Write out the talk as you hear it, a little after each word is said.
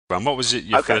What was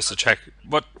your Okay. first attract?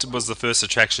 What was the first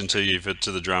attraction to you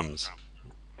to the drums?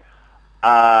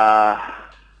 Uh,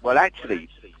 well, actually,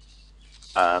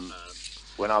 um,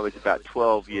 when I was about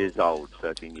 12 years old,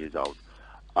 13 years old,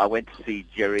 I went to see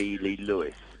Jerry Lee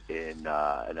Lewis in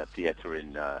a theatre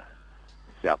in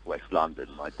southwest London.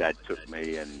 My dad took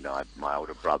me and my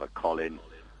older brother Colin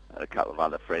and a couple of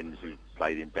other friends who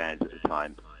played in bands at the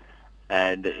time.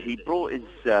 And he brought his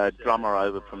drummer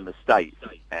over from the States,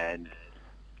 and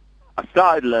I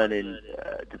started learning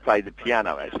to play the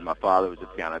piano. Actually, my father was a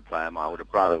piano player. My older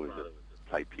brother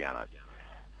played piano.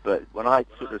 But when I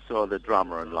sort of saw the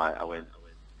drummer and I went,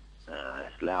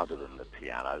 it's louder than the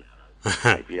piano.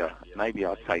 Maybe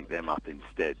I'll take them up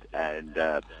instead. And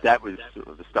that was sort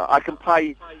of the start. I can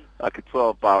play like a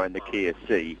 12 bar in the key of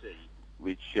C,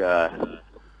 which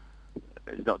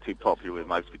is not too popular with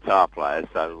most guitar players.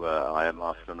 So I am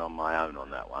often on my own on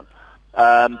that one.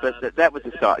 But that was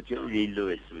the start. Jerry Lee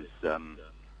Lewis was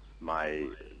my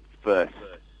first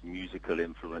musical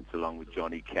influence, along with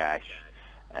Johnny Cash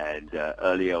and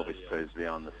early Elvis Presley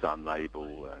on the Sun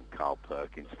label and Carl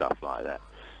Perkins, stuff like that.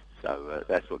 So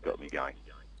that's what got me going.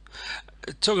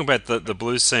 Talking about the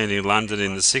blues scene in London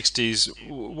in the '60s,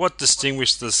 what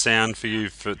distinguished the sound for you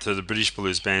to the British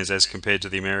blues bands as compared to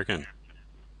the American?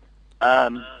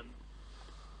 Um,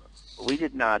 we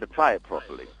didn't know how to play it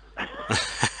properly.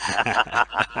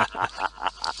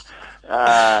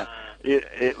 uh,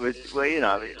 it was,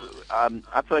 well,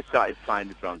 I first started playing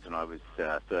the drums when I was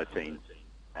 13,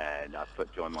 and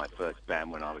joined my first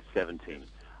band when I was 17.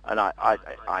 And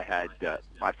I had,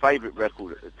 my favourite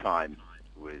record at the time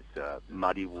was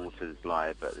Muddy Waters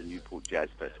live at the Newport Jazz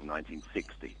Festival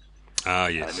 1960. Ah,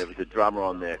 And yes. there was a drummer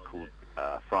on there called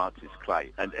Francis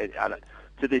Clay. And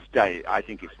to this day, I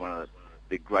think it's one of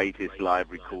the greatest live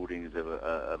recordings of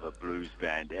a blues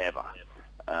band ever.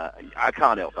 I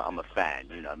can't help it. I'm a fan,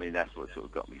 I mean, that's what sort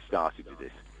of got me started with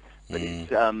this. But Mm.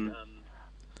 it's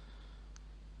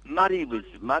Muddy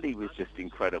was just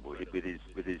incredible with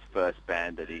his first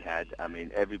band that he had. I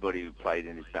mean, everybody who played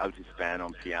in his Otis band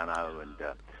on piano, and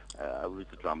what was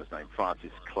the drummer's name?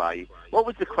 Francis Clay. What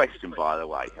was the question, by the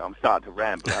way? I'm starting to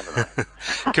ramble, haven't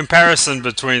I? Comparison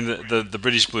between the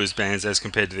British blues bands as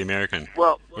compared to the American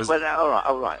was. Well,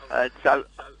 all right. So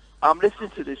I'm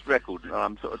listening to this record, and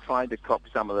I'm sort of trying to cop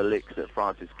some of the licks that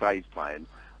Francis Clay's playing,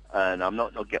 and I'm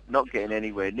not getting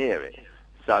anywhere near it.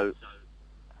 So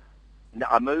now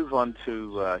I move on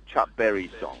to Chuck Berry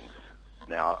songs.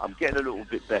 Now I'm getting a little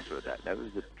bit better at that. There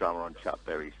was a drummer on Chuck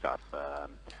Berry stuff. A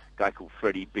guy called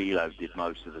Freddie Below did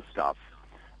most of the stuff,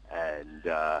 and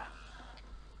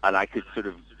I could sort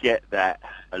of get that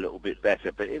a little bit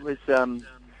better. But it was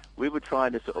we were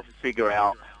trying to sort of figure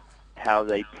out how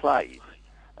they played.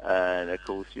 And of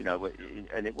course,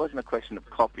 and it wasn't a question of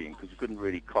copying, because we couldn't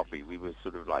really copy. We were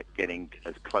sort of like getting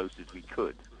as close as we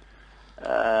could.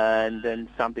 And then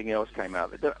something else came out.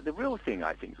 But the real thing,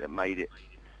 I think, that made it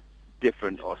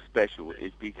different or special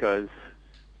is because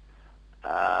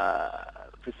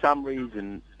for some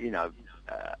reason,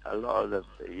 a lot of the,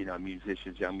 young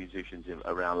musicians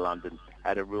around London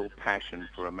had a real passion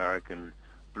for American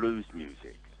blues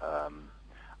music.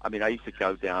 I mean, I used to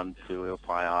go down to Eel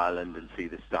Pie Island and see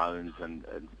the Stones and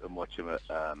watch them at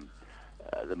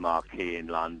the Marquee in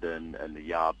London and the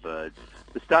Yardbirds.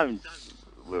 The Stones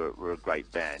were a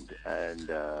great band, and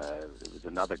there was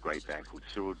another great band called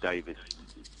Cyril Davis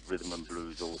Rhythm and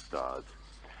Blues All Stars.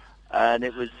 And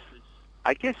it was,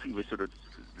 I guess he was sort of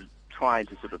trying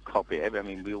to sort of copy it. I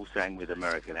mean, we all sang with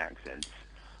American accents,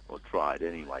 or tried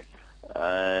anyway.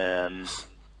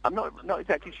 I'm not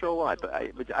exactly sure why, but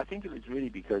I think it was really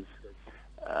because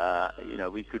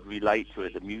we could relate to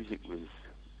it. The music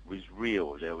was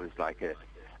real. There was like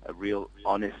a real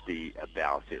honesty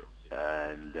about it,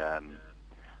 and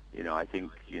I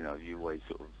think you always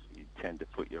you tend to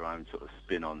put your own sort of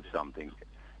spin on something,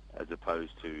 as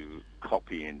opposed to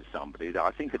copying somebody.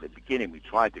 I think at the beginning we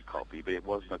tried to copy, but it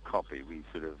wasn't a copy. We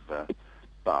sort of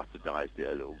bastardized it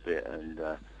a little bit, and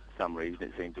for some reason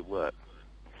it seemed to work.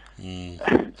 Mm.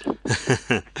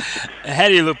 How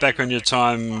do you look back on your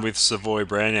time with Savoy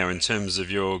Brown now in terms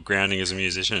of your grounding as a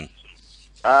musician?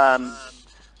 um,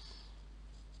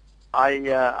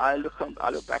 I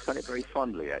look back on it very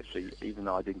fondly, actually, even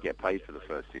though I didn't get paid for the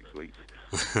first 6 weeks.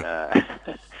 It's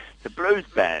a blues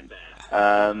band.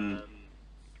 Um,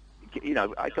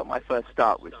 I got my first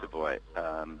start with Savoy.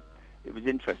 It was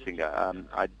interesting.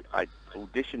 I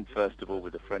auditioned first of all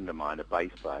with a friend of mine, a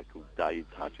bass player called Dave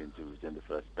Hutchins, who was in the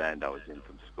first band I was in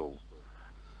from school.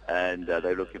 And they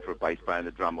were looking for a bass player and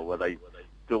a drummer. Well, they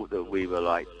thought that we were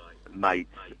like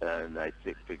mates, and they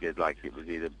figured like it was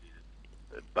either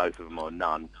both of them or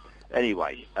none.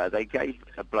 Anyway, they gave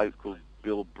a bloke called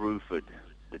Bill Bruford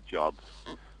the job,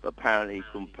 but apparently he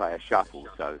couldn't play a shuffle,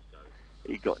 so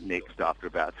he got nixed after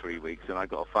about 3 weeks, and I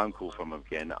got a phone call from him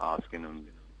again asking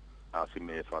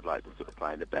me if I'd like to sort of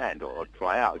play in the band or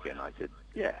try out again. I said,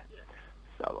 yeah.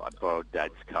 So I borrowed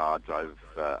Dad's car, drove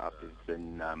up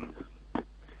in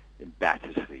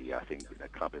Battersea, I think, in a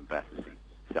club in Battersea,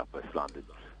 southwest London,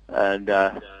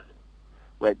 and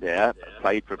went there,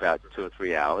 played for about 2 or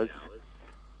 3 hours,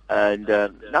 and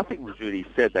nothing was really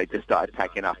said. They just started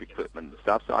packing up equipment and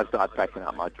stuff, so I started packing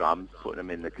up my drums, putting them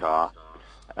in the car,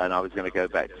 and I was going to go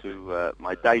back to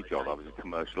my day job. I was a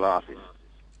commercial artist.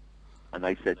 And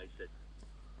they said,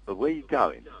 "But where are you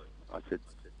going?" I said,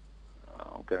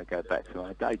 "Oh, I'm going to go back to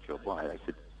my day job." Why? They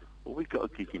said, "Well, we've got a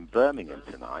gig in Birmingham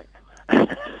tonight." And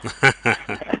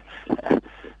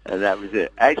that was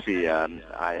it. Actually,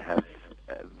 I have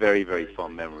very, very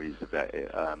fond memories of that.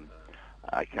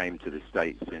 I came to the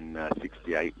States in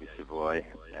 '68 with Savoy,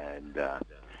 and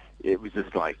it was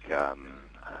just like, I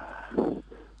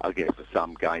guess for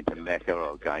some, going to Mecca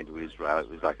or going to Israel. It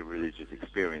was like a religious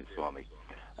experience for me.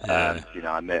 Yeah.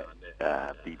 I met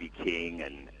B.B. King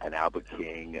and Albert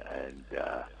King and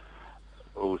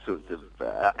all sorts of,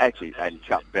 and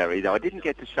Chuck Berry. Though I didn't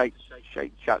get to shake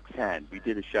Chuck's hand. We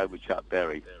did a show with Chuck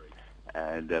Berry,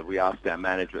 and we asked our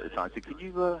manager at the time, said, can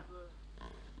you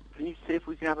see if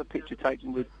we can have a picture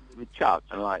taken with Chuck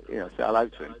and say hello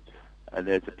to him? And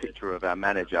there's a picture of our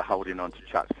manager holding on to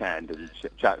Chuck's hand, and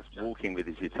Chuck's walking with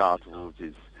his guitar towards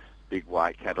his big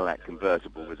white Cadillac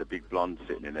convertible with a big blonde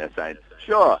sitting in there saying,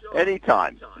 "Sure,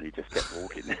 anytime." And he just kept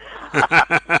walking.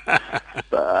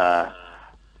 But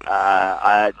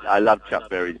I love Chuck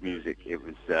Berry's music. It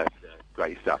was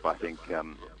great stuff. I think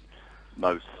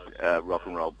most rock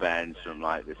and roll bands from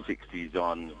like the 60s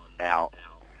on out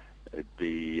would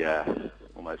be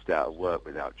almost out of work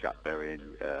without Chuck Berry.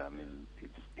 And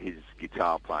his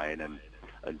guitar playing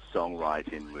and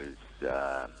songwriting was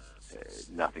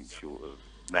nothing short of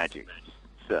magic.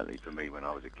 Certainly for me, when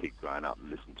I was a kid growing up and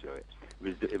listened to it,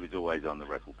 it was always on the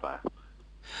record player.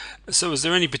 So, was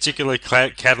there any particular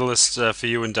catalyst for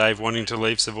you and Dave wanting to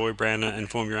leave Savoy Brown and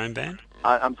form your own band?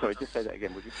 I'm sorry, just say that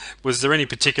again, would you? Was there any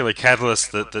particular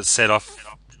catalyst that set off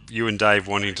you and Dave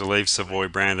wanting to leave Savoy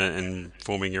Brown and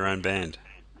forming your own band?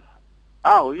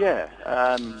 Oh yeah,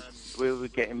 we were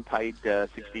getting paid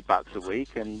 $60 a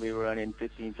week, and we were earning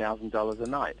 $15,000 a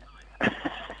night.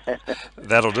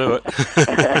 That'll do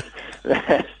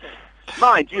it.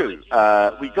 Mind you,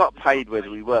 we got paid whether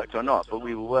we worked or not, but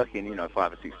we were working,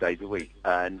 5 or 6 days a week,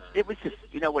 and it was just,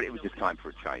 it was just time for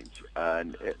a change.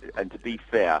 And to be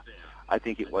fair, I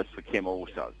think it was for Kim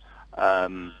also.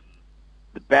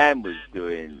 The band was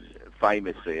doing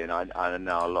famously, and I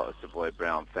know a lot of Savoy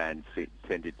Brown fans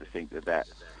tended to think that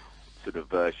sort of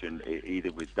version,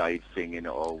 either with Dave singing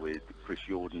or with Chris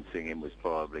Jordan singing, was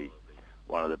probably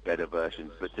one of the better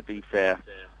versions. But to be fair,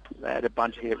 they had a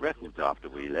bunch of hit records after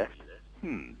we left.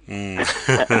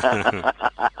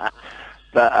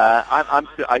 But I'm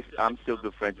still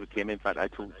good friends with Kim. In fact, I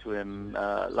talked to him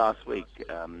last week.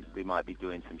 We might be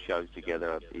doing some shows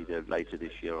together either later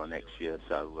this year or next year.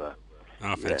 So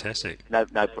Oh, fantastic. no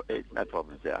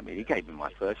problems there. I mean, he gave me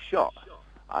my first shot.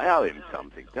 I owe him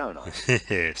something, don't I?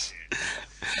 Yes.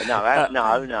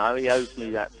 No, he owes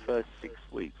me that first 6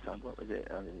 weeks. What was it?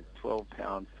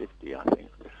 £12.50, I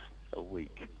think, a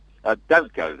week.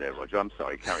 Don't go there, Roger. I'm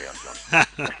sorry. Carry on, John.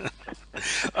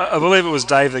 I believe it was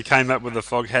Dave that came up with the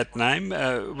Foghat name.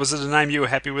 Was it a name you were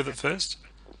happy with at first?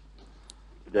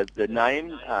 The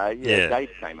name? Yeah. Dave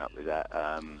came up with that.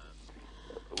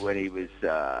 When he was,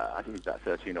 I think he was about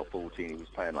 13 or 14, he was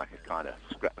playing like a kind of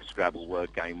Scrabble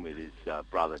word game with his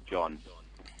brother, John.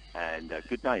 And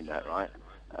good name, that, right?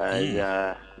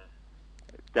 And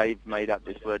Dave made up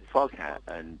this word, Foghat,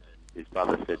 and his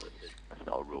brother said, "That's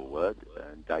not a real word."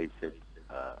 And Dave said,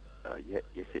 yes,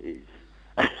 it is.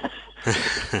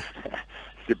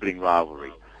 Sibling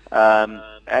rivalry.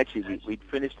 Actually, we'd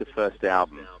finished the first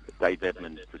album. Dave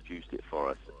Edmonds produced it for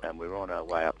us, and we were on our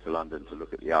way up to London to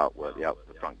look at the artwork, the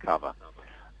front cover.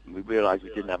 And we realised we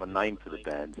didn't have a name for the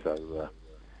band, so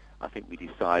I think we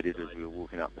decided as we were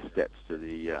walking up the steps to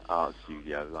the art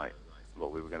studio, like,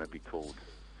 what we were going to be called.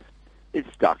 It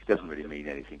stuck. It doesn't really mean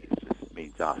anything. It just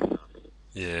means us.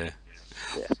 Yeah.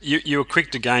 Yeah. You were quick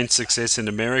to gain success in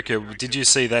America. Did you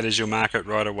see that as your market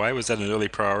right away? Was that an early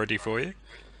priority for you?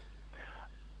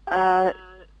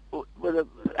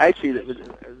 Actually, there was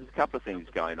a couple of things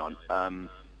going on.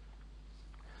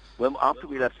 After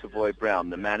we left Savoy Brown,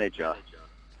 the manager,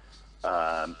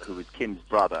 who was Kim's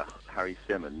brother, Harry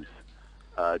Simmons,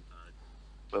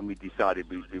 when we decided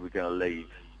we were going to leave,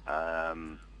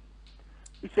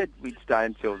 We said we'd stay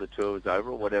until the tour was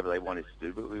over or whatever they wanted to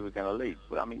do, but we were going to leave.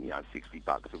 Well, I mean,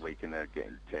 $60 a week and they're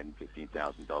getting $10,000,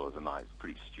 $15,000 a night. It's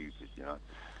pretty stupid,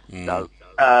 Mm. So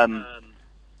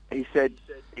he said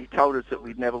he told us that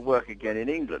we'd never work again in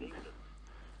England.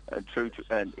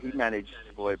 And he managed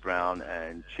Savoy Brown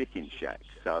and Chicken Shack.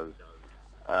 So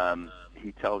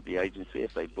he told the agency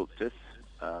if they booked us,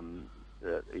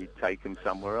 that he'd take them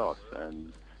somewhere else.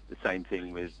 And the same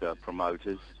thing with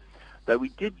promoters. Though we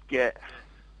did get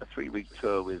a 3-week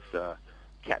tour with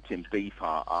Captain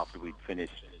Beefheart after we'd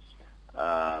finished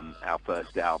our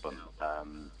first album.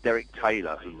 Derek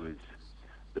Taylor, who was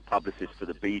the publicist for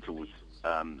the Beatles,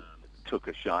 took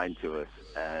a shine to us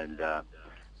and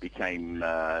became,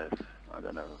 I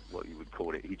don't know what you would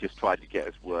call it. He just tried to get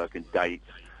us work and dates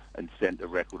and sent the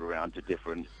record around to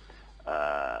different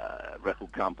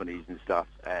record companies and stuff.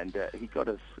 And he got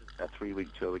us a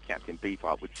 3-week tour with Captain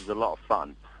Beefheart, which was a lot of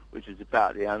fun, which is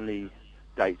about the only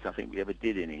dates I think we ever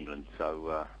did in England.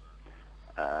 So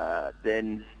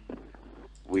then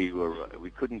we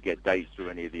couldn't get dates through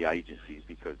any of the agencies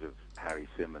because of Harry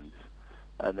Simmons.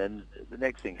 And then the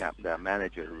next thing happened, our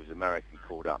manager, who was American,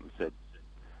 called up and said,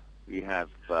 we have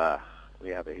a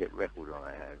hit record on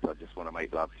our hands. I Just Want to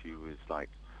Make Love to You was like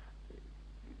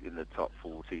in the top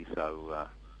 40, so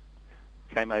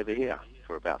came over here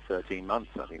for about 13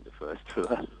 months, I think, the first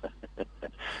tour.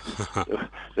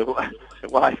 the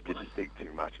wife didn't think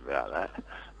too much about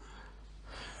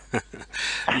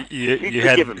that. You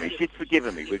had She's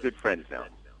forgiven me. We're good friends now.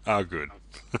 oh good.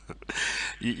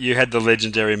 You had the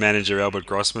legendary manager Albert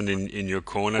Grossman in your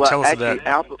corner. Well, Tell us about. actually,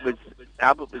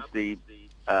 Albert was the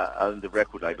owned the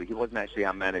record label. He wasn't actually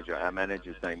our manager. Our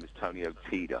manager's name was Tony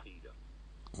Otida.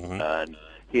 Mhm. And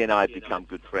he and I had become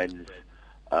good friends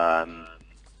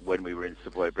when we were in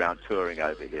Savoy Brown touring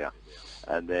over here.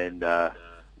 And then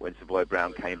when Savoy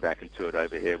Brown came back and toured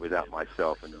over here without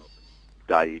myself and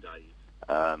Dave,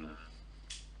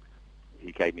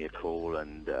 he gave me a call.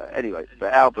 And anyway,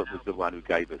 but Albert was the one who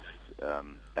gave us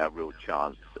our real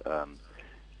chance.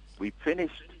 We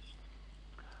finished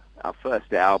our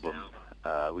first album.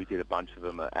 We did a bunch of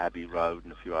them at Abbey Road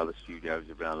and a few other studios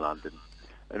around London.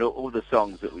 And all the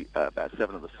songs that about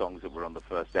 7 of the songs that were on the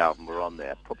first album were on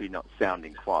there, probably not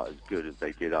sounding quite as good as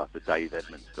they did after Dave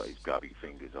Edmunds got his grubby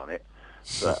fingers on it.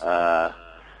 But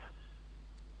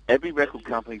every record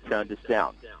company turned us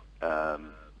down.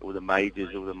 All the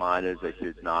majors, all the minors, they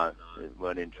said no, they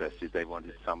weren't interested. They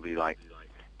wanted somebody like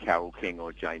Carole King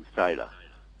or James Taylor.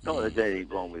 Not that there's anything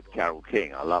wrong with Carole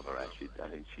King. I love her, actually. I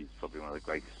think she's probably one of the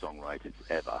greatest songwriters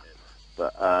ever.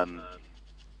 But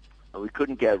we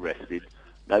couldn't get arrested.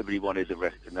 Nobody wanted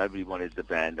the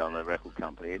band on the record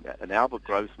company. And Albert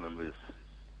Grossman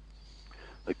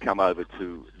had come over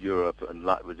to Europe and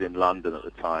was in London at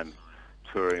the time,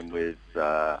 touring with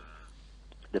the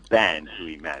band who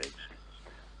he managed.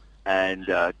 And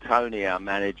Tony, our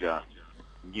manager,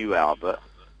 knew Albert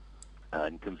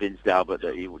and convinced Albert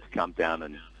that he would come down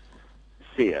and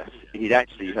see us. He'd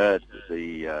actually heard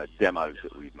the demos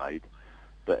that we'd made.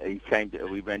 But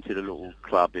we rented a little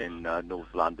club in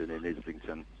North London in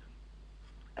Islington,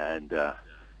 and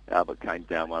Albert came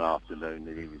down one afternoon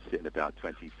and he was sitting about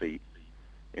 20 feet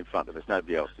in front of us.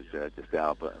 Nobody else was there, just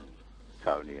Albert and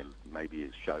Tony and maybe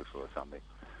his chauffeur or something.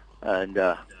 And,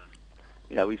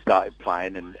 we started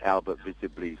playing and Albert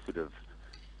visibly sort of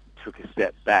took a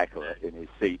step back in his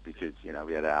seat because,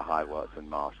 we had our Hi-Watts and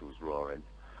Marshalls roaring.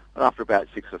 And after about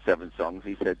 6 or 7 songs,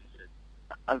 he said,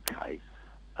 okay,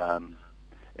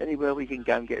 anywhere we can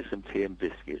go and get some tea and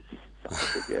biscuits. So I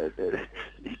said,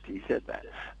 yeah, he said that.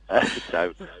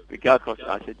 So we go across,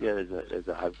 I said, yeah, there's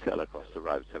a hotel across the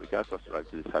road. So we go across the road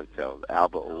to this hotel.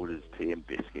 Albert orders tea and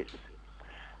biscuits.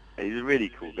 And he's a really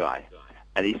cool guy.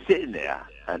 And he's sitting there,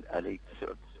 and he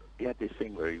had this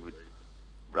thing where he would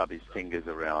rub his fingers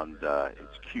around his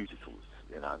cuticles.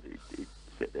 He'd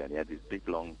sit there and he had this big,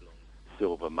 long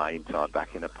silver mane tied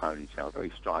back in a ponytail,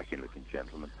 very striking-looking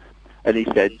gentleman. And he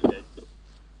said,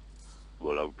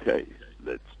 well, okay,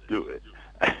 let's do it.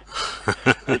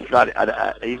 It's funny,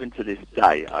 even to this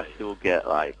day, I still get,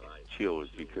 chills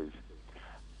because,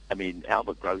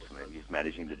 Albert Grossman, he's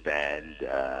managing the band,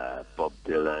 Bob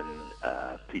Dylan,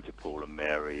 Peter, Paul and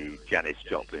Mary, Janis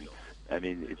Joplin.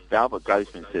 If Albert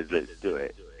Grossman says, let's do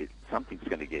it, something's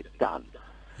going to get done.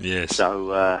 Yes.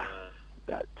 So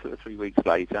about 2 or 3 weeks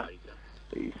later,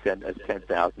 he sent us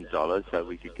 $10,000 so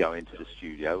we could go into the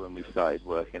studio, and we started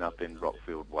working up in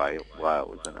Rockfield,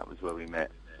 Wales, and that was where we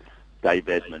met Dave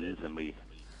Edmunds, and we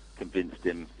convinced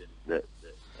him that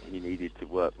he needed to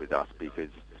work with us because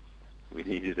We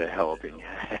needed a helping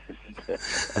hand.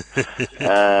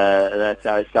 That's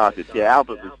how it started. Yeah,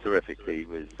 Albert was terrific.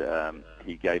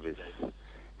 He gave us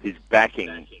his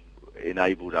backing,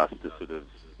 enabled us to sort of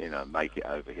make it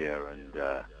over here, and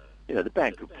the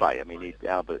band could play. I mean,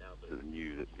 Albert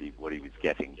knew what he was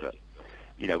getting, but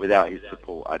without his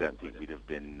support, I don't think we'd have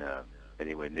been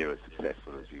anywhere near as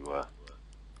successful as we were.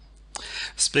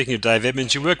 Speaking of Dave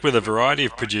Edmunds, you worked with a variety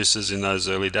of producers in those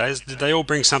early days. Did they all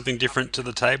bring something different to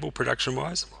the table,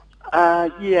 production-wise?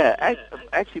 Yeah,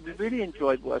 actually, we really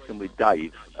enjoyed working with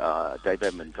Dave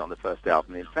Edmunds on the first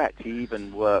album. In fact, he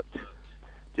even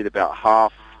did about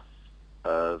half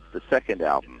of the second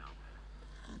album,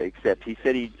 except he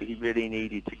said he really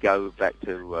needed to go back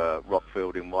to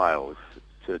Rockfield in Wales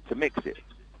to mix it.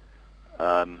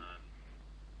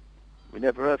 We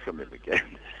never heard from him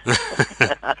again.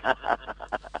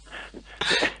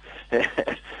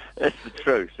 That's the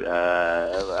truth.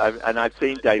 And I've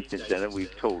seen Dave since then, and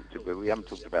we've talked, but we haven't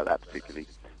talked about that particularly.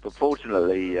 But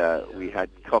fortunately, we had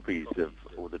copies of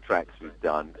all the tracks we've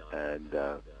done, and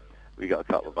we got a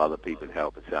couple of other people to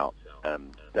help us out.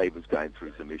 Dave was going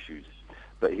through some issues,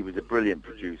 but he was a brilliant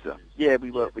producer. Yeah,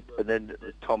 we worked with, and then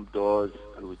Tom Dawes,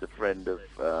 who was a friend of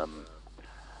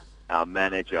our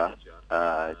manager.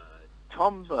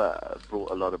 Tom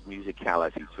brought a lot of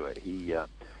musicality to it.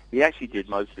 He actually did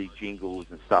mostly jingles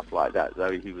and stuff like that,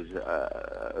 though he was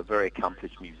a very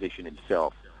accomplished musician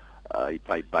himself. He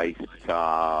played bass,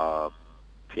 guitar,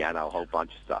 piano, a whole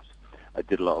bunch of stuff. I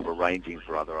did a lot of arranging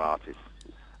for other artists.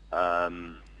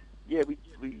 Yeah,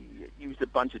 we used a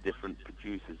bunch of different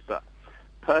producers, but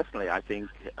personally I think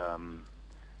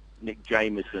Nick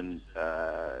Jameson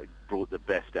brought the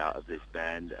best out of this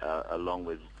band, along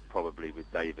with probably with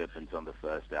Dave Edmunds on the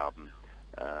first album.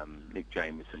 Nick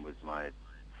Jameson was my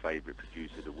favourite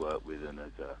producer to work with, and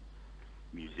as a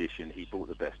musician, he brought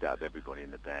the best out of everybody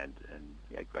in the band, and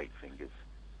he had great fingers.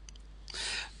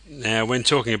 Now, when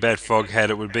talking about Foghat,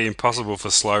 it would be impossible for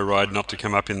Slow Ride not to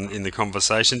come up in the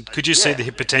conversation. Could you see the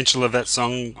hit potential of that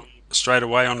song straight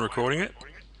away on recording it?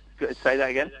 Say that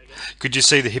again? Could you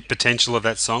see the hit potential of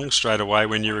that song straight away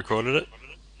when you recorded it?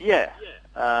 Yeah.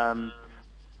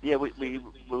 Yeah, we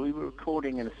were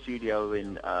recording in a studio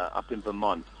up in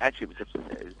Vermont. Actually, it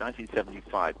was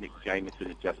 1975. Nick Jameson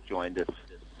had just joined us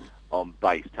on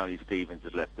bass. Tony Stevens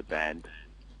had left the band.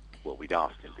 Well, we'd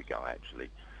asked him to go,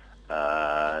 actually.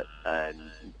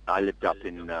 And I lived up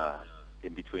in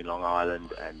between Long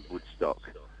Island and Woodstock.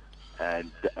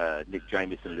 And Nick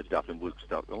Jameson lived up in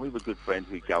Woodstock. And we were good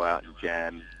friends. We'd go out and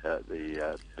jam at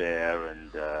the Bear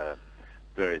and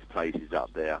various places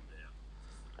up there.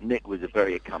 Nick was a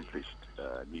very accomplished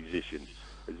musician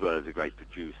as well as a great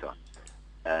producer.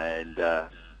 And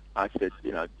I said,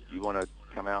 you want to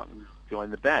come out and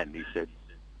join the band? He said,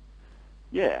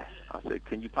 yeah. I said,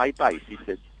 can you play bass? He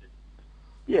said,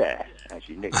 yeah.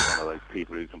 Actually, Nick's one of those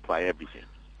people who can play everything.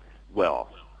 Well,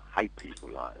 I hate people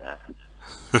like that.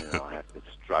 I have to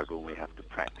struggle. We have to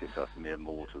practice us mere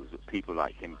mortals. People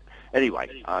like him.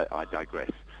 Anyway, I digress.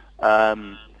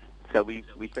 So we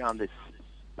found this...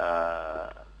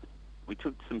 we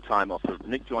took some time off.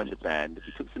 Nick joined the band.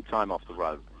 We took some time off the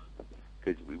road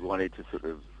because we wanted to sort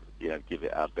of, give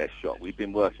it our best shot. We've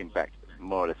been working back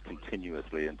more or less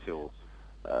continuously until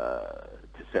to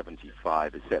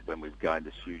 75, except when we'd go in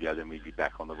the studio, then we'd be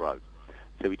back on the road.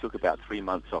 So we took about 3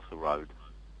 months off the road,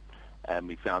 and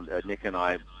we found Nick and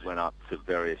I went up to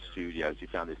various studios. We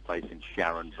found this place in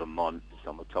Sharon, Vermont. It's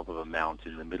on the top of a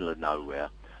mountain in the middle of nowhere.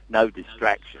 No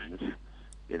distractions.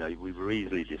 We were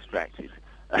easily distracted.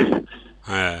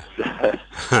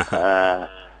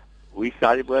 We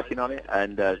started working on it,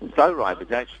 and Slow Ride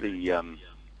was actually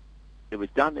it was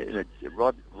done in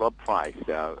Rob Price,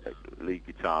 our lead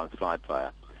guitar and slide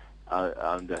player,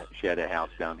 she had a house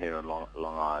down here on Long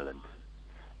Island,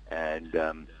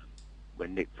 and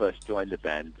when Nick first joined the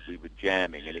band, we were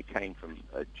jamming, and it came from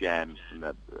a jam from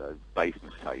the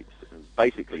basement tapes. It was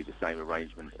basically the same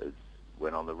arrangement as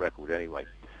went on the record anyway.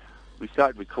 We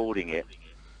started recording it.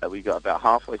 We got about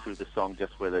halfway through the song,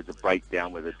 just where there's a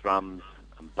breakdown where the drums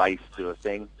and bass do a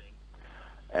thing,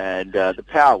 and the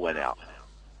power went out.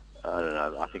 I don't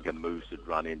know. I think a moose had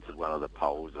run into one of the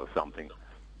poles or something,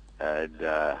 and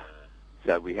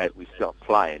so we stopped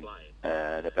playing.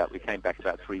 And we came back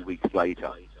about 3 weeks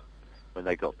later when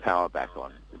they got power back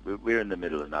on. We're in the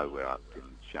middle of nowhere up in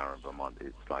Sharon, Vermont.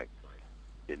 It's like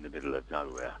in the middle of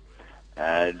nowhere,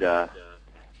 and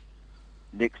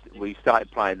we started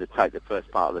playing the tape, the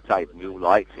first part of the tape, and we all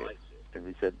liked it. And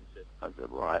I said,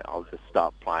 right, I'll just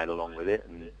start playing along with it,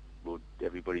 and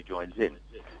everybody joins in.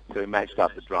 So we matched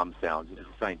up the drum sounds. It was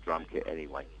the same drum kit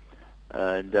anyway.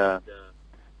 And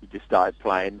we just started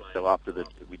playing. So after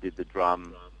we did the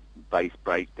drum, bass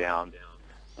breakdown,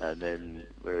 and then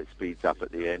where it speeds up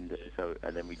at the end. So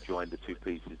and then we joined the two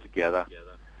pieces together.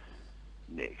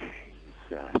 Nick,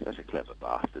 he's such a clever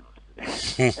bastard.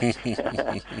 So,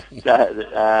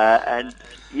 and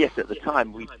yes, at the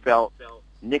time we felt,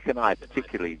 Nick and I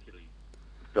particularly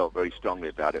felt very strongly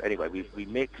about it. Anyway, we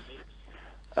mixed.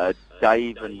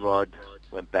 Dave and Rod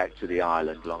went back to the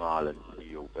island, Long Island, New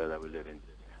York, where they were living.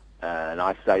 And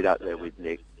I stayed up there with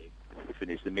Nick to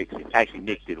finish the mixing. Actually,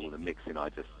 Nick did all the mixing. I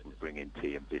just would bring in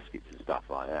tea and biscuits and stuff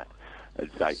like that and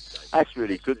say, that's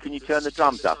really good. Can you turn the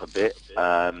drums up a bit?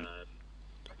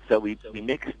 So we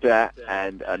mixed that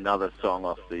and another song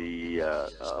off the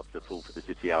Fall for the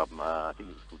City album. I think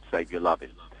it was called Save Your Lovin'.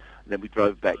 And then we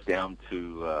drove back down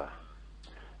to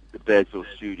the Bearsville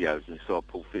Studios and saw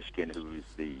Paul Fishkin, who was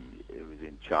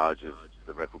in charge of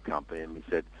the record company, and we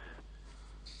said,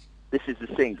 "This is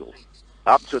the single."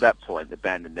 Up to that point, the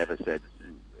band had never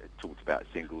talked about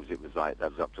singles. It was like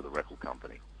that was up to the record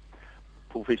company.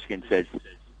 Paul Fishkin says,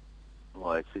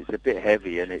 "Well, it's a bit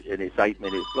heavy and it's 8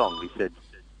 minutes long." We said,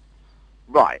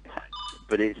 "Right,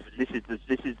 but this is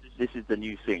the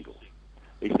new single."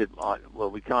 He said,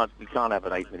 "Well, we can't have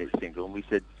an 8 minute single." And we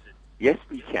said, "Yes,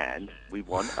 we can. We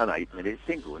want an 8 minute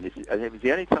single." And it was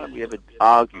the only time we ever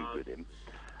argued with him.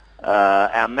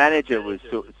 Our manager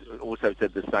also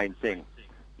said the same thing.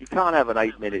 "You can't have an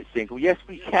 8 minute single." "Yes,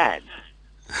 we can."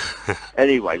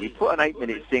 Anyway, we put an 8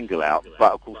 minute single out,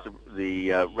 but of course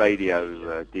the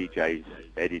radio DJs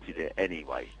edited it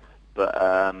anyway. But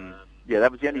yeah,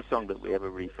 that was the only song that we ever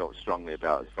really felt strongly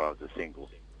about as far as a single.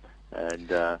 And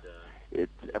how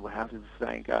does the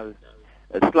saying go?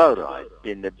 A slow ride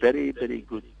been very, very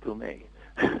good to me.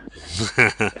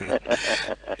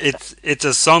 It's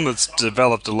a song that's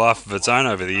developed a life of its own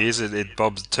over the years. It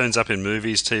turns up in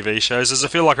movies, TV shows. Does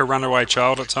it feel like a runaway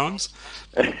child at times?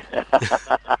 I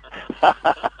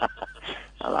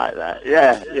like that.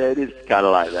 Yeah, it is kind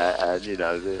of like that. And it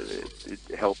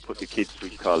helped put the kids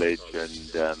through college,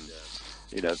 and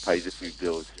pays a few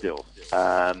bills still.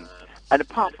 And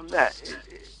apart from that,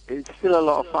 it's still a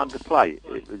lot of fun to play.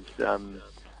 It was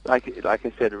like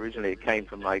I said originally, it came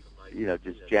from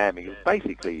just jamming. It was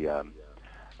basically a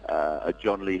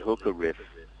John Lee Hooker riff.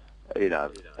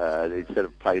 Instead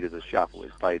of played as a shuffle,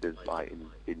 it's played as like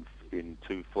in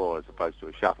 2/4 as opposed to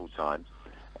a shuffle time,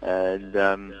 and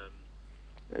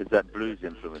there's that blues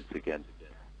influence again.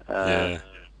 Yeah.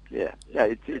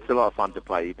 It's a lot of fun to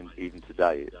play even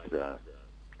today.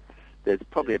 There's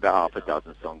probably about half a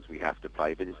dozen songs we have to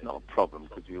play, but it's not a problem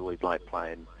because we always like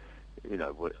playing.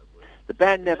 The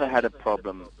band never had a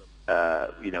problem,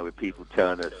 with people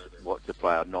telling us what to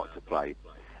play or not to play.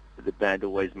 The band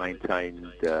always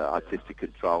maintained artistic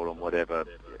control on whatever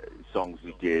songs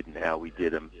we did and how we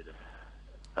did them.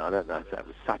 I don't know if that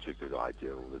was such a good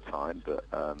idea all the time, but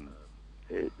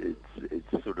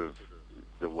it's sort of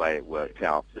the way it worked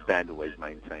out. The band always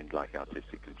maintained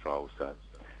artistic control, so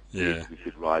Yeah. we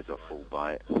could rise or fall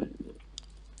by it.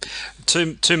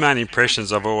 Two main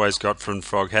impressions I've always got from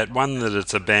Foghat. One, that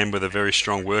it's a band with a very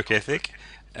strong work ethic,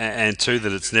 and two,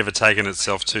 that it's never taken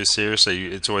itself too seriously.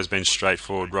 It's always been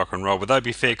straightforward rock and roll. Would they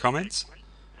be fair comments?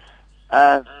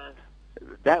 Uh,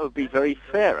 that would be very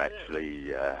fair,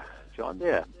 actually, John.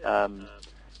 Yeah,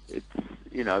 it's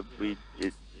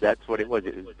that's what it was.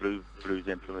 It was blues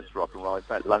influenced rock and roll. In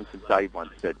fact, Lonesome Dave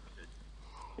once said,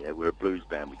 "Yeah, we're a blues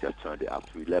band. We just turned it up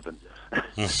to 11."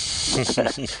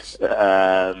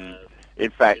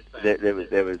 In fact,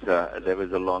 there was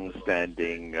a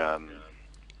long-standing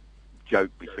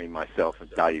joke between myself and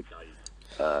Dave.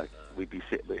 In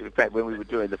fact, when we were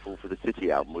doing the Fall for the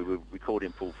City album, we were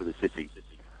recording Fall for the City,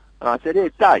 and I said, "Here,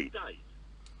 Dave,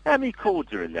 how many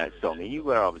chords are in that song?" He knew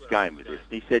where I was going with this.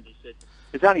 And he said,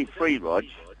 "There's only 3, Rog,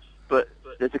 but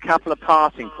there's a couple of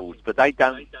passing chords, but they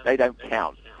don't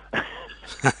count."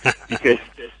 Because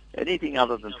anything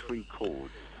other than 3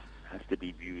 chords has to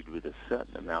be viewed with a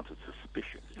certain amount of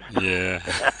suspicion. Yeah.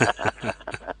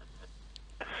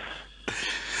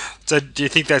 So do you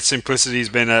think that simplicity has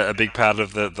been a big part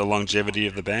of the longevity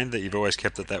of the band, that you've always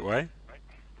kept it that way?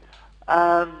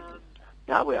 No,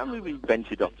 we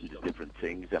ventured off into different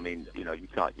things. I mean, you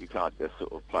can't just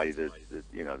sort of play the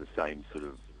same sort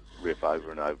of riff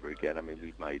over and over again. I mean,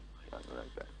 we've made, I don't know,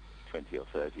 about 20 or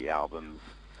 30 albums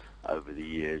over the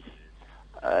years,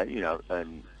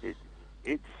 and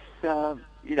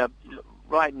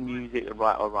writing music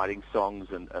or writing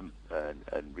songs and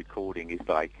recording is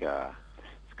like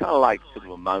it's kind of like sort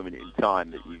of a moment in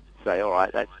time that you say, all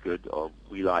right, that's good, or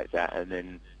we like that, and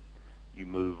then you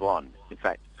move on. In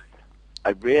fact,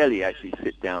 I rarely actually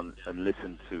sit down and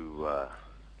listen to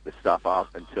the stuff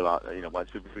up until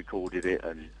once we've recorded it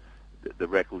and the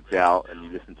record's out, and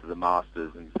you listen to the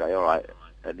masters and say, all right,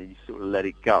 and then you sort of let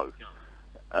it go.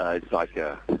 It's like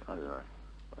I don't know,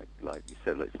 like you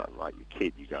said, it's like your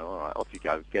kid. You go, all right, off you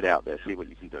go, get out there, see what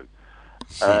you can do.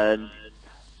 And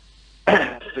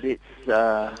but it's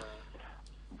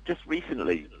just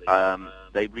recently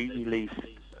they re-released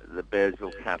the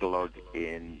Bearsville catalogue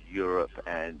in Europe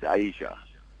and Asia,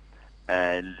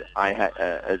 and I had,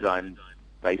 as I'm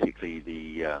basically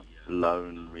the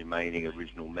lone remaining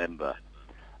original member,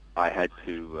 I had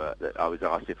to. I was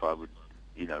asked if I would,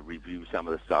 review some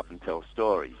of the stuff and tell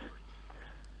stories.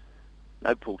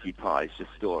 No porky pies,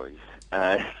 just stories.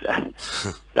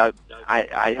 So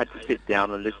I had to sit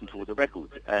down and listen to all the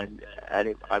records, and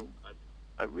I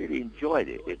really enjoyed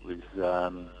it. It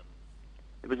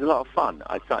was a lot of fun.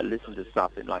 I started listening to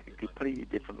stuff in like a completely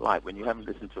different light when you haven't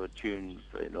listened to a tune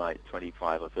in like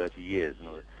 25 or 30 years,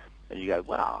 and you go,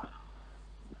 wow,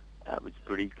 that was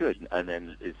pretty good. And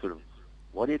then it's sort of,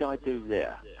 what did I do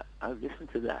there? Oh, listen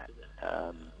to that.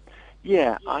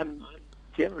 Yeah,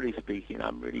 generally speaking,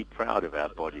 I'm really proud of our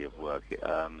body of work.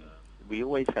 We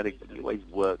always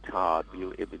worked hard.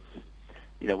 It was,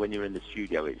 when you're in the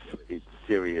studio, it's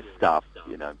serious stuff.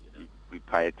 We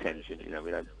pay attention.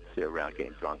 We don't sit around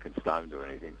getting drunk and stoned or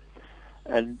anything.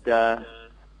 And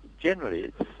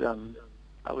generally,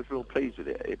 I was real pleased with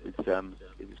it. It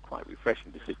was quite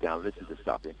refreshing to sit down and listen to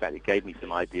stuff. In fact, it gave me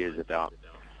some ideas about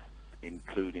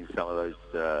including some of those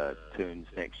tunes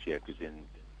next year, because in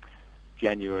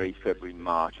January, February,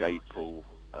 March, April,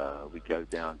 we go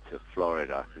down to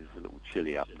Florida because it's a little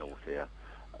chilly up north here.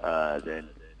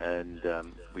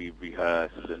 We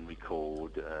rehearse and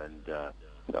record, and so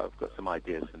I've got some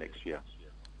ideas for next year.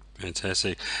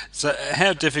 Fantastic. So,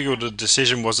 how difficult a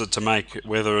decision was it to make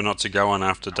whether or not to go on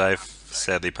after Dave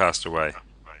sadly passed away?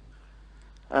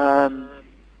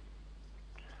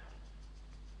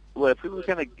 Well, if we were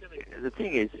going to, the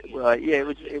thing is, well, yeah,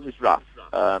 it was rough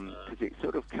because it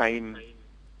sort of came.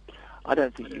 I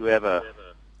don't think you ever,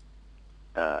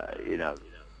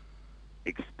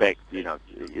 expect,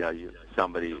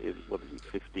 somebody. What was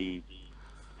he,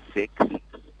 56,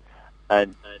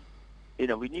 and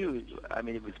we knew. I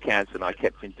mean, it was cancer, and I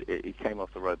kept him. He came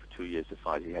off the road for 2 years to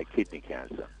fight. He had kidney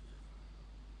cancer,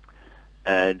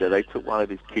 and they took one of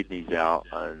his kidneys out,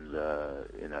 and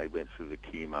he went through the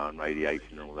chemo and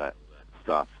radiation and all that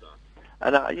stuff.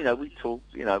 And we talk,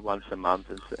 once a month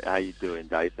and say, "How you doing,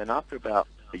 Dave?" And after about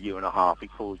a year and a half, he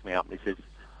calls me up and he says,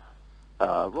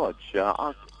 "Rog,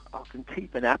 I can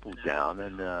keep an apple down,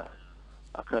 and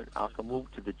I can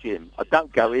walk to the gym. I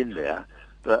don't go in there,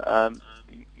 but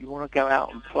you want to go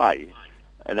out and play?"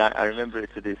 And I remember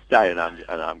it to this day, and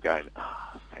I'm going,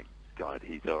 "Oh, thank God,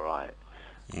 he's all right."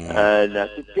 And I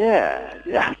said, yeah,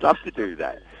 I'd love to do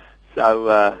that.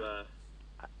 So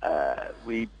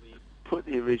we put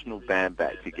the original band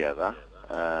back together.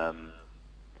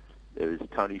 There was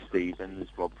Tony Stevens,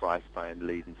 Rob Price playing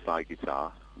lead and slide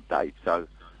guitar, and Dave. So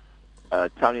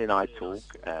Tony and I talk,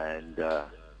 and I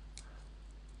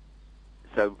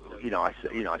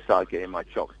started getting my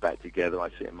chops back together. I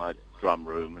sit in my drum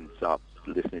room and start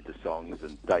listening to songs,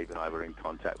 and Dave and I were in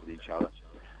contact with each other.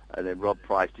 And then Rob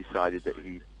Price decided that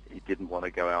he didn't want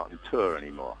to go out and tour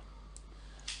anymore.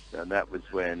 And that was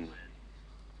when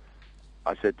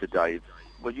I said to Dave,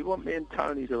 "Well, you want me and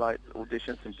Tony to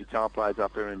audition some guitar players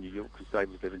up here in New York?" Because Dave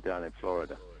was living down in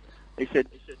Florida. He said,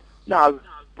 "No,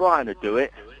 Brian will do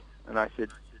it." And I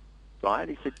said, "Brian?"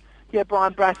 He said, "Yeah,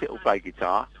 Brian Brassett will play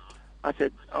guitar." I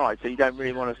said, "All right, so you don't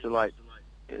really want us to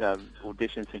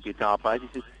audition some guitar players?" He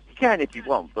said, "You can if you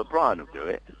want, but Brian will do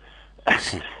it."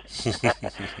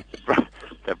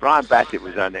 So Brian Bassett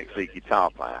was our next lead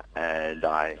guitar player, and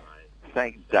I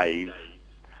thank Dave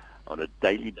on a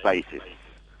daily basis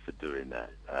for doing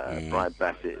that. Brian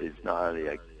Bassett is not only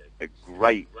a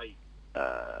great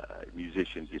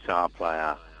musician, guitar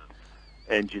player,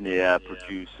 engineer,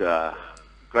 producer,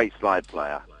 great slide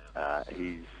player.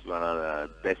 He's one of the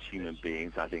best human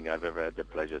beings I think I've ever had the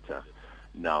pleasure to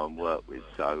know and work with.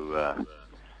 So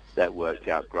that worked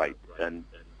out great. And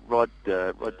Rod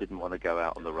didn't want to go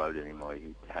out on the road anymore.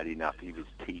 He had enough. He was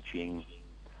teaching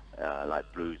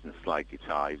like blues and slide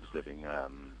guitar. He was living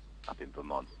up in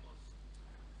Vermont.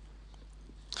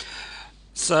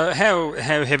 So how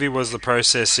heavy was the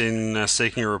process in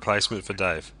seeking a replacement for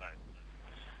Dave?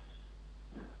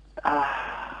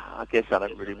 I guess I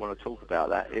don't really want to talk about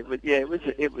that. It was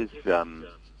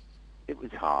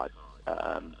hard.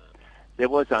 There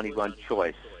was only one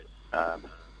choice.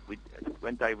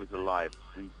 When Dave was alive,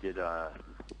 we did a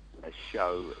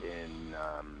show in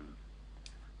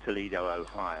Toledo,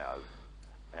 Ohio,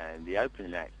 and the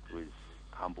opening act was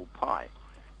Humble Pie.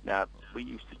 Now, we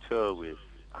used to tour with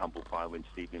Humble Pie when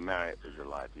Stevie Marriott was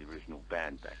alive, the original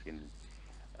band back in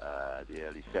the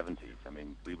early 70s. I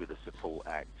mean, we were the support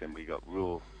act, and we got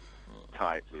real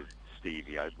tight with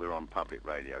Stevie. We're on public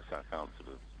radio, so I can't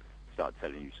sort of start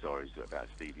telling you stories about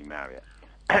Stevie Marriott.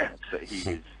 But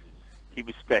he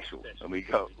was special, and we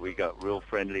got real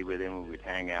friendly with him, and we'd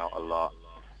hang out a lot,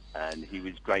 and he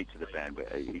was great to the band.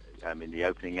 But I mean, the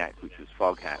opening act, which was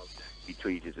Foghat, he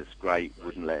treated us great,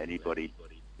 wouldn't let anybody,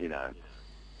 you know,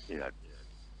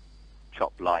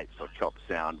 chop lights or chop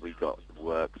sound. We got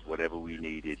works, whatever we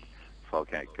needed.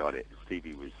 Foghat got it.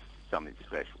 Stevie was something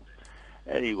special.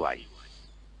 Anyway,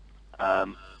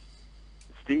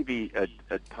 Stevie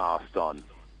had passed on,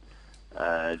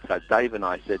 so Dave and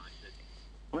I said,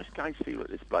 let's go and see what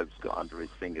this bloke's got under his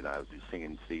fingernails. He's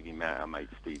singing Stevie Marriott, I made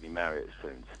Stevie Marriott's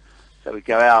tunes. So we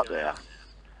go out there.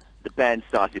 The band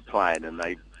started playing, and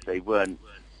they weren't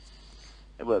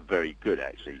very good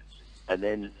actually. And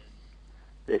then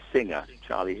their singer,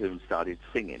 Charlie Hoon, started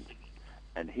singing,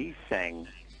 and he sang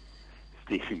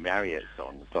Stevie Marriott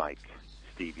songs like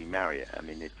Stevie Marriott. I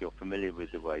mean, if you're familiar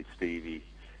with the way Stevie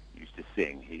used to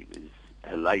sing, he was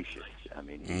hellacious. I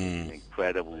mean, he was an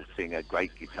incredible singer,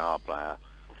 great guitar player,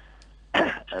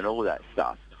 and all that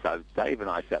stuff. So Dave and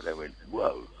I sat there and went,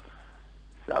 whoa.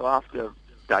 So after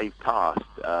Dave passed,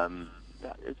 it was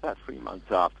about 3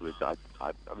 months afterwards, I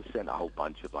was sent a whole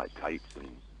bunch of like tapes and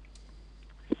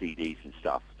CDs and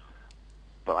stuff.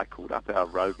 But I called up our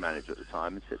road manager at the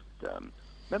time and said,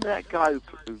 remember that guy who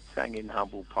sang in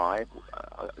Humble Pie?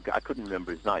 I couldn't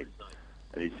remember his name.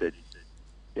 And he said,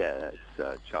 yeah,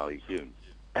 that's Charlie Hume.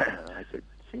 I said,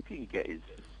 see if you can get his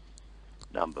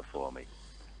number for me.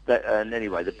 And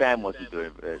anyway, the band wasn't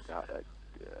doing,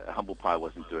 Humble Pie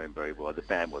wasn't doing very well. The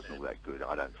band wasn't all that good,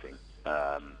 I don't think.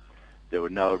 There were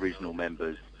no original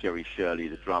members. Jerry Shirley,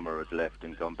 the drummer, had left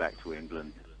and gone back to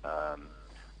England.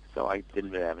 So I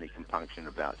didn't really have any compunction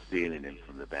about stealing him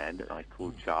from the band. And I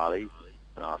called Charlie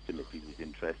and asked him if he was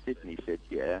interested, and he said,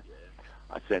 yeah.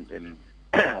 I sent him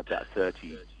about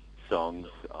 30 songs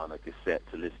on a cassette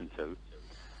to listen to.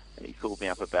 And he called me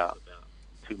up about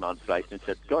 2 months later and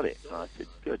said, got it. And I said,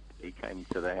 good. He came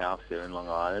to the house there in Long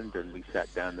Island, and we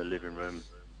sat down in the living room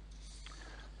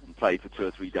and played for 2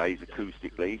 or 3 days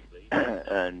acoustically.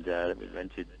 And we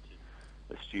rented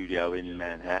a studio in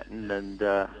Manhattan, and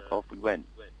off we went.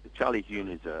 Charlie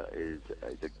Hume is a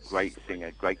great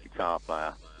singer, great guitar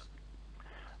player,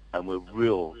 and we're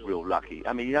real lucky.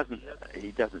 I mean,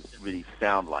 he doesn't really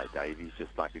sound like Dave. He's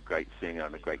just like a great singer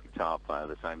and a great guitar player,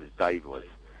 the same as Dave was.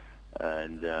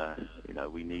 And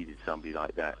we needed somebody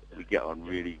like that. We get on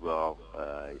really well.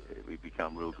 We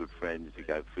become real good friends. We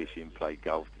go fishing, play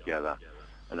golf together,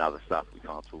 and other stuff we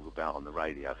can't talk about on the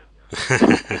radio.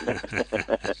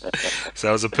 So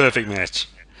it was a perfect match.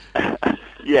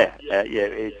 Yeah,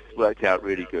 it's worked out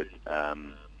really good.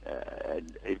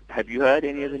 Have you heard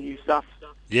any of the new stuff?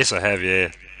 Yes, I have, yeah.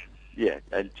 Yeah,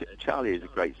 and Charlie is a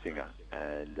great singer,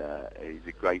 and he's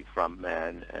a great front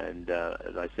man, and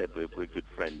as I said, we're good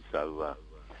friends, so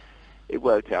it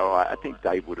worked out all right. I think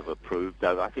Dave would have approved,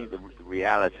 though. I think the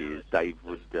reality is Dave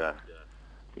was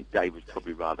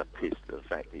probably rather pissed at the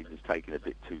fact that he was taken a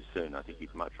bit too soon. I think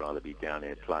he'd much rather be down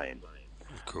here playing.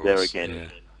 Of course, there again, yeah.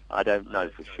 I don't know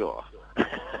for sure.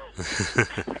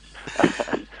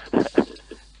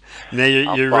 Now,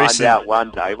 I'll find out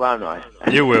one day, won't I?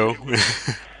 You will.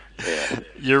 Yeah.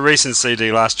 Your recent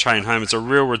CD, Last Train Home, it's a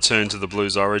real return to the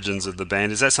blues origins of the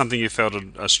band. Is that something you felt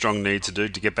a strong need to do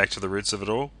to get back to the roots of it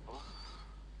all?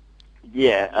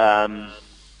 Yeah,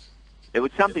 it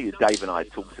was something that Dave and I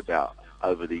talked about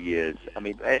over the years. I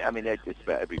mean, just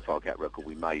about every Foghat record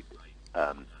we made,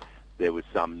 there was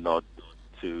some nod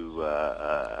to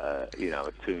a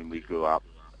tune we grew up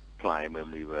playing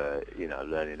when we were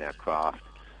learning our craft.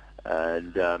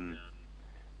 And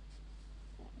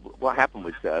what happened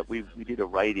was we did a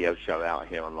radio show out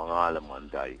here on Long Island one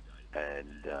day,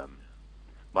 and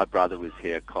my brother was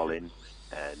here, Colin,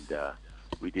 and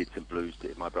we did some blues.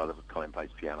 My brother, Colin,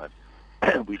 plays piano.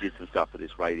 We did some stuff for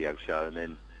this radio show, and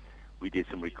then we did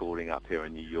some recording up here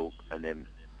in New York, and then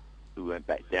we went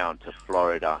back down to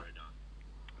Florida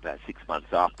about 6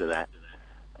 months after that.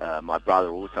 My brother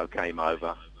also came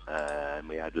over, and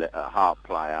we had a harp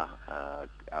player. Our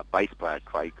bass player,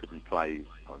 Craig, couldn't play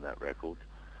on that record,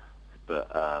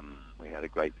 but we had a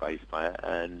great bass player,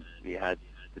 and we had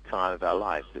the time of our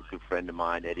lives. A good friend of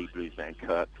mine, Eddie Bluesman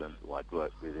Kirkland, who I'd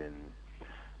worked with in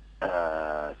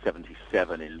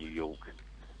 77 in New York,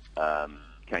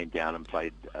 came down and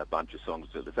played a bunch of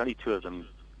songs with us. Only 2 of them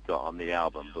got on the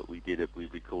album, but we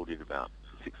recorded about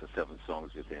 6 or 7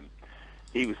 songs with him.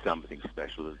 he was something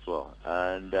special as well.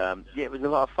 And yeah, it was a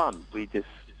lot of fun. We just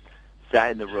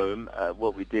sat in the room.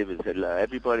 What we did was said, look,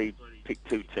 everybody pick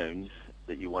two tunes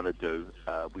that you want to do.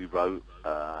 We wrote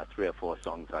 3 or 4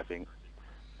 songs, I think,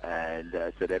 and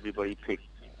said everybody pick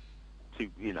two,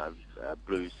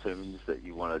 blues tunes that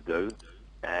you want to do,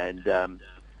 and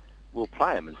we'll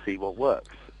play them and see what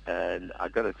works. And I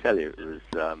got to tell you, it was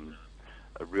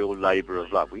a real labour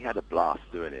of love. We had a blast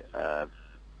doing it.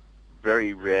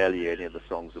 Very rarely any of the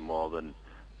songs are more than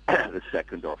the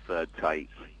second or third take,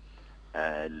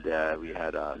 and we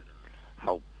had a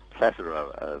whole plethora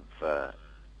of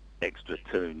extra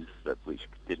tunes which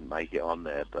didn't make it on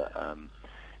there, but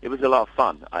it was a lot of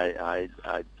fun. I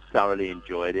thoroughly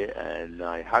enjoyed it, and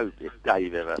I hope if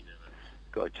Dave ever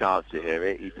got a chance to hear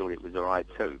it, he thought it was all right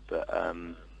too. But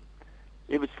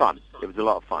it was fun. It was a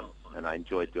lot of fun, and I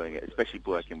enjoyed doing it, especially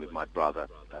working with my brother,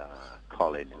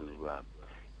 Colin, who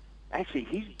actually,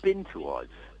 he's been to Oz.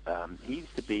 He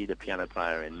used to be the piano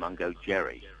player in Mungo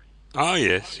Jerry. Oh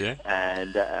yes, yeah.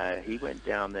 And he went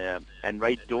down there, and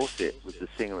Ray Dorset was the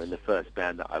singer in the first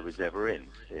band that I was ever in.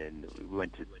 And we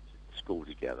went to school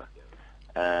together.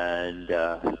 And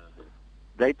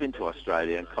they'd been to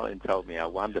Australia, and Colin told me how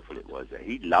wonderful it was.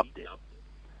 He loved it.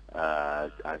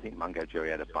 I think Mungo Jerry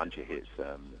had a bunch of hits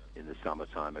in the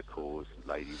summertime, of course,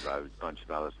 Lady Rose, a bunch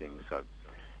of other things. So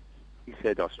he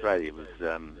said Australia was,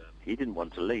 he didn't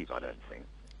want to leave, I don't think.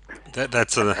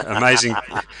 That's an amazing.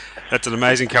 That's an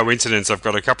amazing coincidence. I've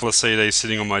got a couple of CDs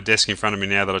sitting on my desk in front of me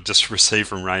now that I just received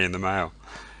from Ray in the mail.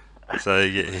 So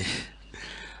yeah,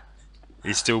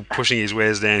 he's still pushing his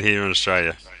wares down here in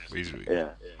Australia. Yeah,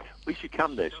 we should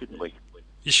come there, shouldn't we?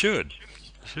 You should.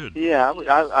 You should. Yeah,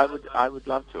 I would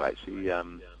love to actually.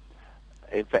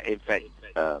 In fact,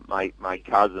 my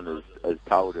cousin has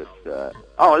told us.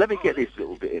 Oh, let me get this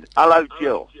little bit in. Hello,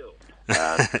 Jill.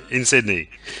 In Sydney.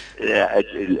 Yeah,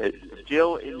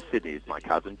 Jill in Sydney is my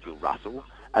cousin, Jill Russell,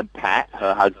 and Pat,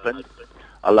 her husband.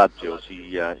 I love Jill.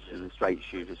 She's a straight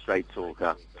shooter, straight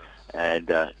talker,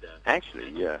 and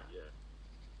actually,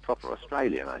 proper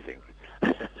Australian, I think.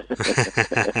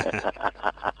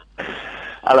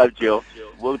 Hello, Jill.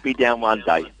 We'll be down one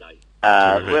day.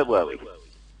 Where were we?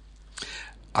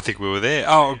 I think we were there.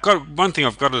 Oh, I've got one thing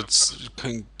I've got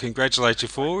to congratulate you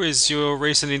for is your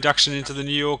recent induction into the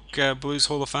New York Blues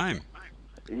Hall of Fame.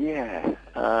 Yeah,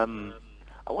 I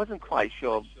wasn't quite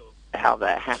sure how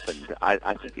that happened. I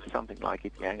think it's something like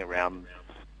if you hang around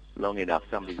long enough,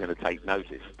 somebody's going to take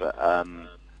notice. But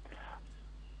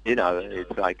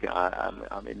it's like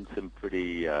I'm in some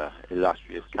pretty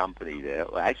illustrious company there.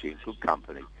 Well, actually, good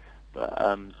company, but.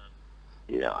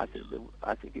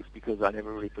 I think it's because I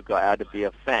never really forgot how to be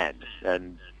a fan,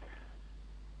 and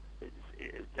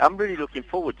I'm really looking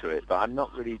forward to it. But I'm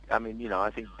not really. I mean, I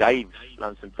think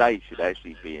Lonesome Dave should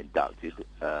actually be inducted.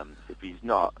 If he's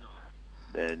not,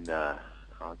 then I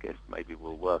guess maybe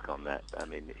we'll work on that. I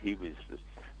mean, he was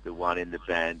the one in the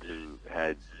band who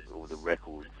had all the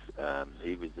records.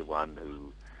 He was the one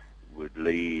who would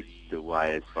lead the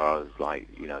way as far as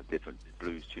different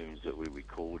blues tunes that we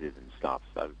recorded and stuff.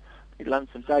 So.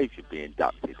 Lonesome Dave should be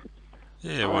inducted.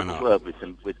 Yeah, why not? I work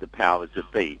with the powers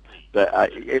that be, but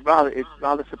it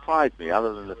rather surprised me.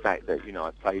 Other than the fact that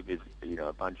I played with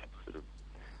a bunch of sort of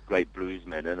great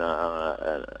bluesmen, and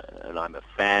I'm a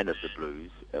fan of the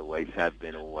blues. Always have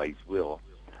been, always will.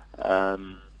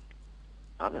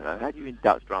 I don't know. How do you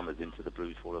induct drummers into the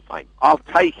Blues Hall of Fame? I'll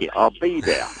take it. I'll be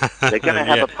there. They're going to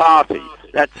have a party.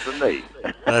 That's for me.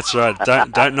 That's right.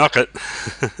 Don't knock it.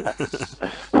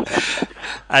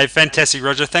 Hey, fantastic,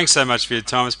 Roger. Thanks so much for your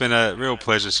time. It's been a real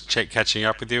pleasure catching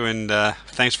up with you, and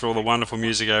thanks for all the wonderful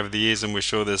music over the years, and we're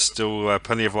sure there's still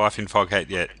plenty of life in Foghat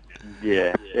yet.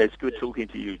 Yeah, it's good talking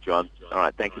to you, John. All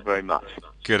right, thank you very much.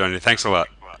 Good on you. Thanks a lot.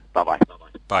 Bye-bye.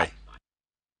 Bye.